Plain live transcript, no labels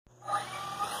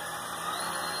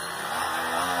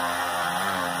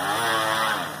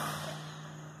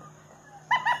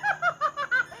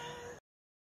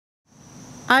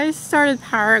I started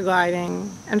paragliding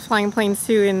and flying planes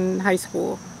too in high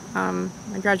school. I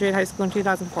graduated high school in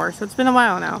 2004, so it's been a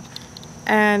while now.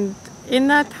 And in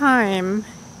that time,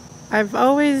 I've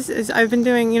been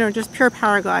doing, just pure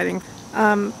paragliding.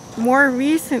 More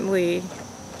recently,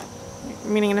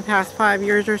 meaning in the past 5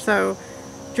 years or so,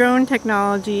 drone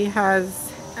technology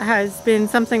has been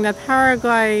something that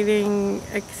paragliding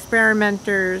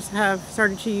experimenters have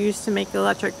started to use to make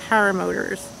electric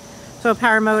paramotors. So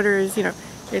paramotors,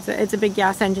 it's a big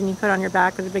gas engine you put on your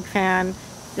back with a big fan.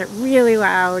 They're really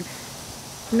loud.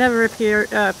 Never appealed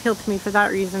to me for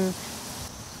that reason.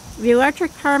 The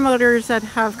electric paramotors that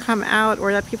have come out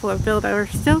or that people have built are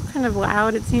still kind of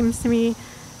loud, it seems to me.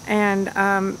 And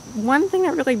one thing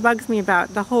that really bugs me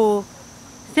about the whole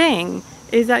thing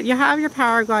is that you have your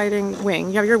paragliding wing,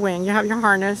 you have your wing, you have your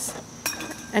harness,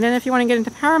 and then if you want to get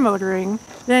into paramotoring,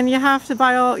 then you have to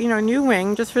buy a new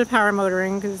wing just for the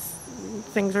paramotoring because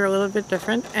things are a little bit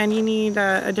different, and you need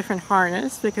a different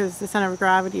harness because the center of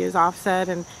gravity is offset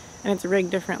and it's rigged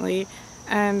differently,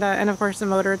 and of course the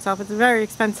motor itself, it's very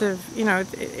expensive.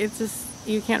 It's just,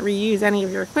 you can't reuse any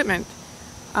of your equipment.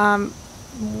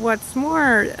 What's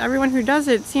more, everyone who does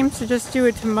it seems to just do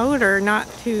it to motor,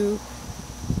 not to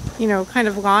kind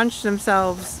of launch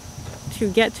themselves to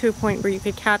get to a point where you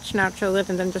could catch natural lift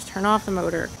and then just turn off the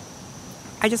motor.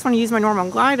 I just want to use my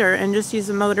normal glider and just use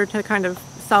the motor to kind of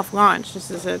self-launch. This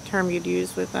is a term you'd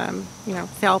use with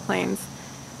sailplanes,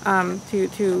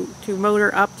 to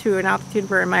motor up to an altitude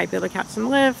where it might be able to catch some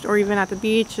lift, or even at the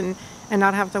beach and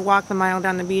not have to walk the mile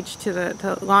down the beach to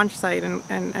the launch site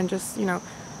and just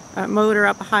motor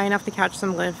up high enough to catch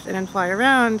some lift and then fly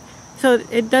around. So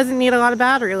it doesn't need a lot of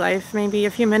battery life. Maybe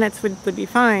a few minutes would be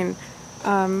fine.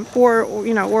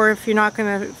 Or if you're not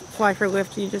going to fly for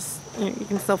lift, you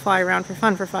can still fly around for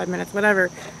fun for 5 minutes,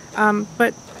 whatever.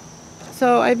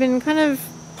 So I've been kind of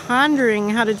pondering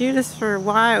how to do this for a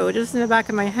while, just in the back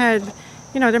of my head.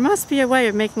 There must be a way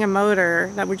of making a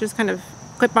motor that would just kind of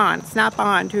snap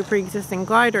on to a pre-existing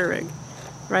glider rig,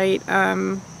 right?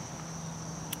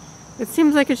 It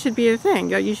seems like it should be a thing.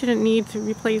 You shouldn't need to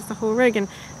replace the whole rig. And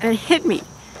it hit me.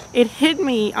 It hit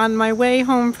me on my way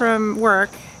home from work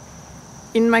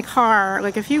in my car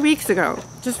like a few weeks ago,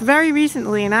 just very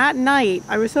recently. And that night,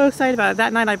 I was so excited about it.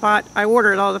 That night I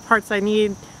ordered all the parts I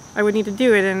would need to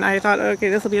do it. And I thought, okay,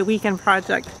 this will be a weekend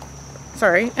project.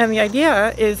 Sorry. And the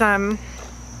idea is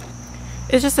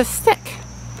it's just a stick.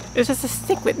 It's just a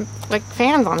stick with like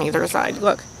fans on either side.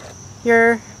 Look,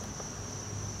 here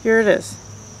it is.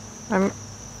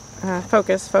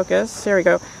 Focus. There we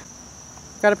go.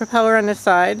 Got a propeller on this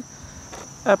side,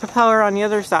 a propeller on the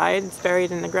other side. It's buried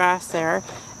in the grass there,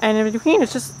 and in between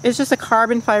it's just a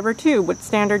carbon fiber tube with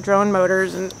standard drone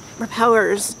motors and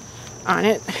propellers on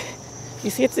it. You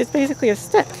see, it's basically a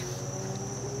stick.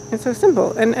 It's so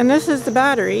simple. And this is the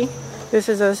battery. This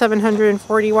is a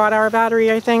 740 watt-hour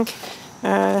battery, I think.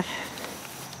 Yeah,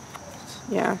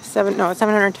 it's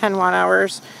 710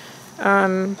 watt-hours.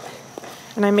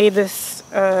 And I made this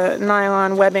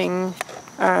nylon webbing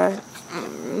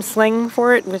sling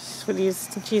for it with these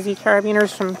cheesy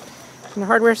carabiners from the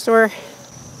hardware store.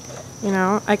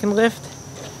 I can lift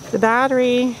the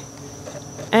battery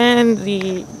and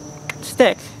the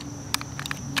stick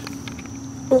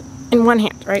in one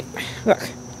hand, right? Look.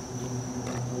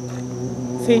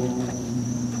 See?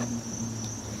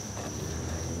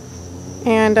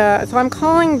 And so I'm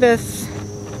calling this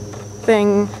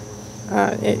thing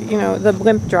the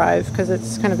blimp drive, because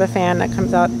it's kind of a fan that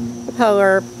comes out,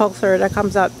 propulsor that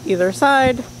comes out either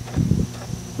side,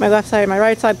 my left side and my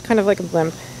right side, kind of like a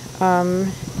blimp.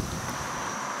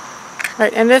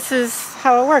 Right, and this is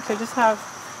how it works. I just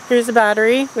here's the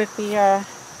battery with the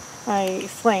my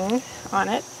sling on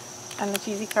it, and the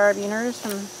cheesy carabiners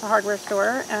from the hardware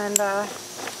store, and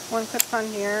one clips on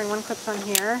here and one clips on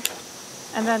here,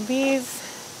 and then these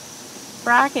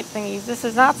bracket thingies. This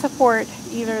does not support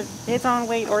either its own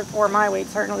weight or my weight,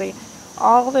 certainly.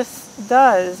 All this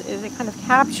does is it kind of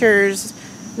captures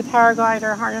the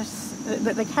paraglider harness,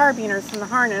 the carabiners from the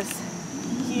harness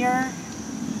here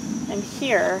and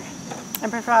here,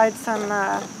 and provides some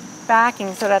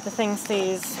backing so that the thing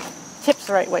tips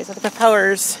the right way, so the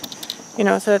propellers,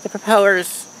 so that the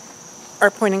propellers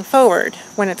are pointing forward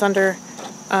when it's under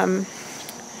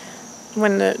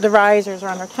when the risers are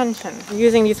under tension. We're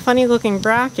using these funny looking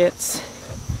brackets,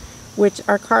 which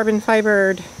are carbon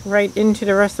fibered right into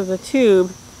the rest of the tube,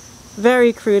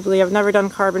 very crudely. I've never done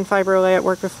carbon fiber layout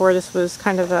work before. This was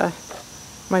kind of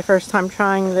my first time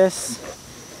trying this.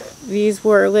 These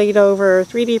were laid over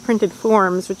 3D printed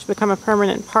forms, which become a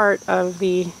permanent part of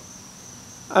it.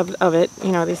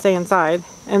 They stay inside.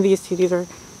 And these are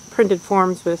printed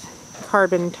forms with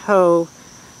carbon toe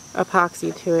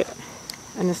epoxy to it.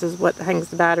 And this is what hangs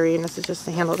the battery, and this is just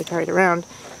the handle to carry it around.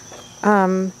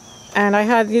 And I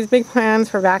had these big plans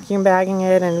for vacuum bagging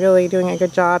it and really doing a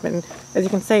good job. And as you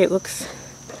can see, it looks,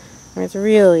 I mean, it's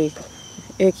really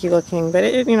icky looking, but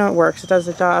it you know, it works. It does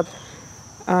the job.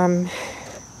 Wound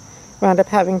up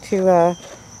having to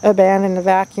abandon the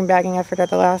vacuum bagging effort in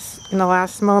the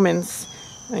last moments.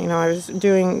 You know, I was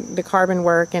doing the carbon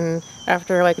work, and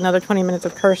after like another 20 minutes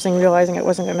of cursing, realizing it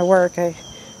wasn't going to work, I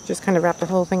just kind of wrapped the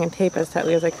whole thing in tape as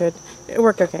tightly as I could. It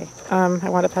worked okay. I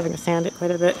wound up having to sand it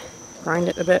quite a bit, grind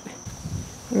it a bit.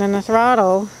 And then the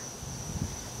throttle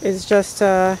is just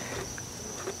this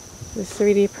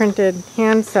 3D printed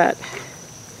handset.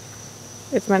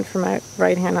 It's meant for my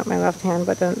right hand, not my left hand,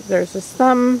 but then there's this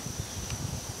thumb,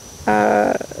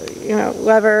 you know,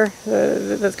 lever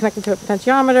that's connected to a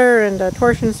potentiometer and a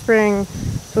torsion spring.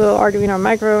 There's a little Arduino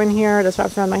micro in here that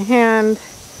wraps around my hand,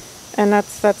 and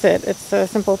that's it. It's a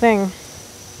simple thing.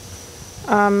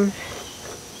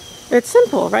 It's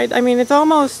simple, right? I mean, it's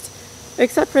almost,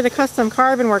 except for the custom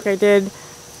carbon work I did,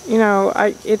 you know,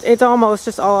 it's almost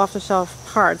just all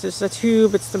off-the-shelf parts. It's the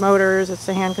tube, it's the motors, it's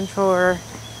the hand controller.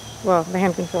 Well, the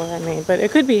hand controller I made, but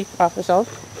it could be off-the-shelf.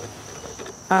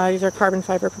 These are carbon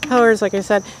fiber propellers, like I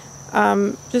said.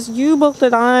 Just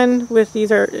U-bolted on with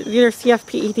these are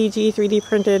CFP ETG 3D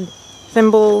printed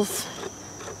thimbles,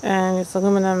 and it's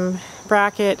aluminum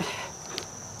bracket.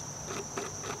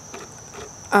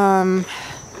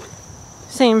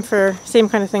 Same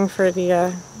kind of thing for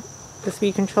the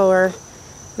speed controller.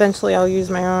 Eventually, I'll use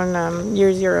my own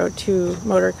Year Zero 2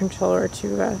 motor controller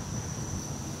to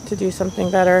do something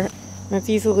better. And it's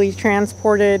easily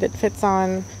transported. It fits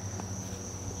on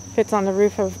the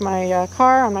roof of my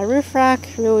car, on my roof rack,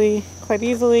 really quite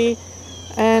easily,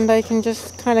 and I can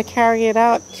just kind of carry it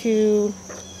out to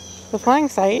the flying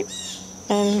site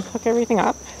and hook everything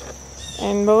up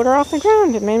and motor off the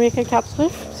ground and maybe make a cap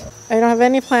lift. I don't have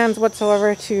any plans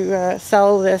whatsoever to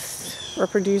sell this or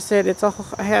produce it.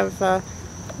 I have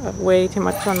way too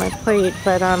much on my plate,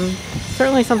 but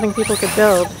certainly something people could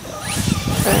build.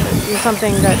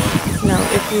 Something that, you know,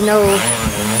 if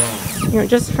you know,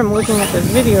 just from looking at this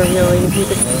video, really, if you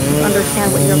could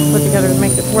understand what you have to put together to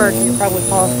make this work, you're probably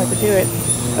qualified to do it,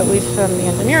 at least from the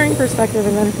engineering perspective,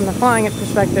 and then from the flying it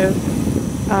perspective.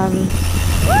 Well,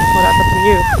 that's up to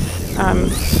you.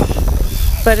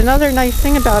 But another nice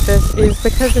thing about this is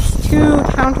because it's two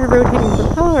counter-rotating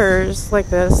propellers like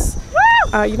this,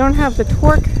 you don't have the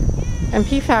torque and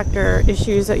P-factor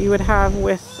issues that you would have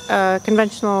with a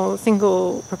conventional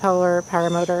single propeller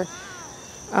paramotor,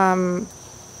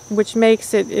 which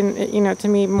makes it, you know, to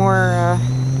me more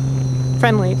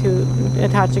friendly to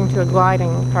attaching to a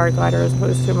gliding paraglider as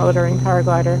opposed to a motoring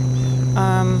paraglider.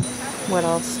 What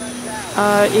else?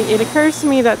 It occurs to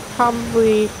me that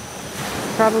probably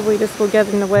this will get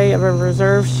in the way of a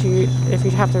reserve shoot if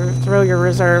you have to throw your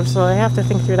reserve, so I have to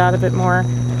think through that a bit more.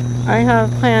 I have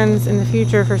plans in the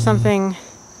future for something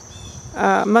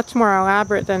much more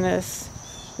elaborate than this,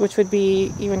 which would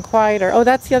be even quieter. Oh,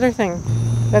 that's the other thing.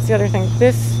 That's the other thing.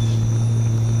 This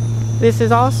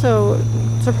is also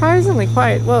surprisingly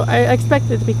quiet. Well, I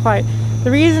expected it to be quiet.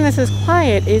 The reason this is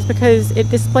quiet is because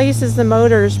it displaces the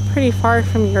motors pretty far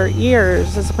from your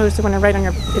ears, as opposed to when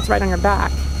it's right on your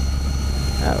back.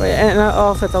 And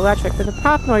also it's electric, but the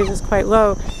prop noise is quite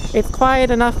low. It's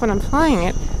quiet enough when I'm flying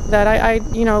it that I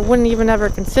you know, wouldn't even ever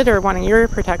consider wanting ear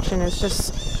protection. It's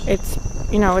just,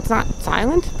 you know, it's not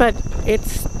silent, but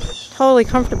it's totally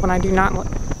comfortable, and I do not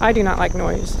like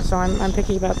noise, so I'm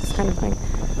picky about this kind of thing.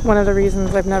 One of the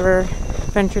reasons I've never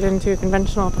ventured into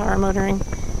conventional power motoring.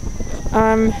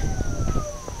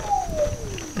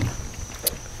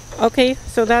 Okay,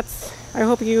 so that's, I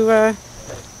hope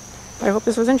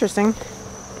this was interesting.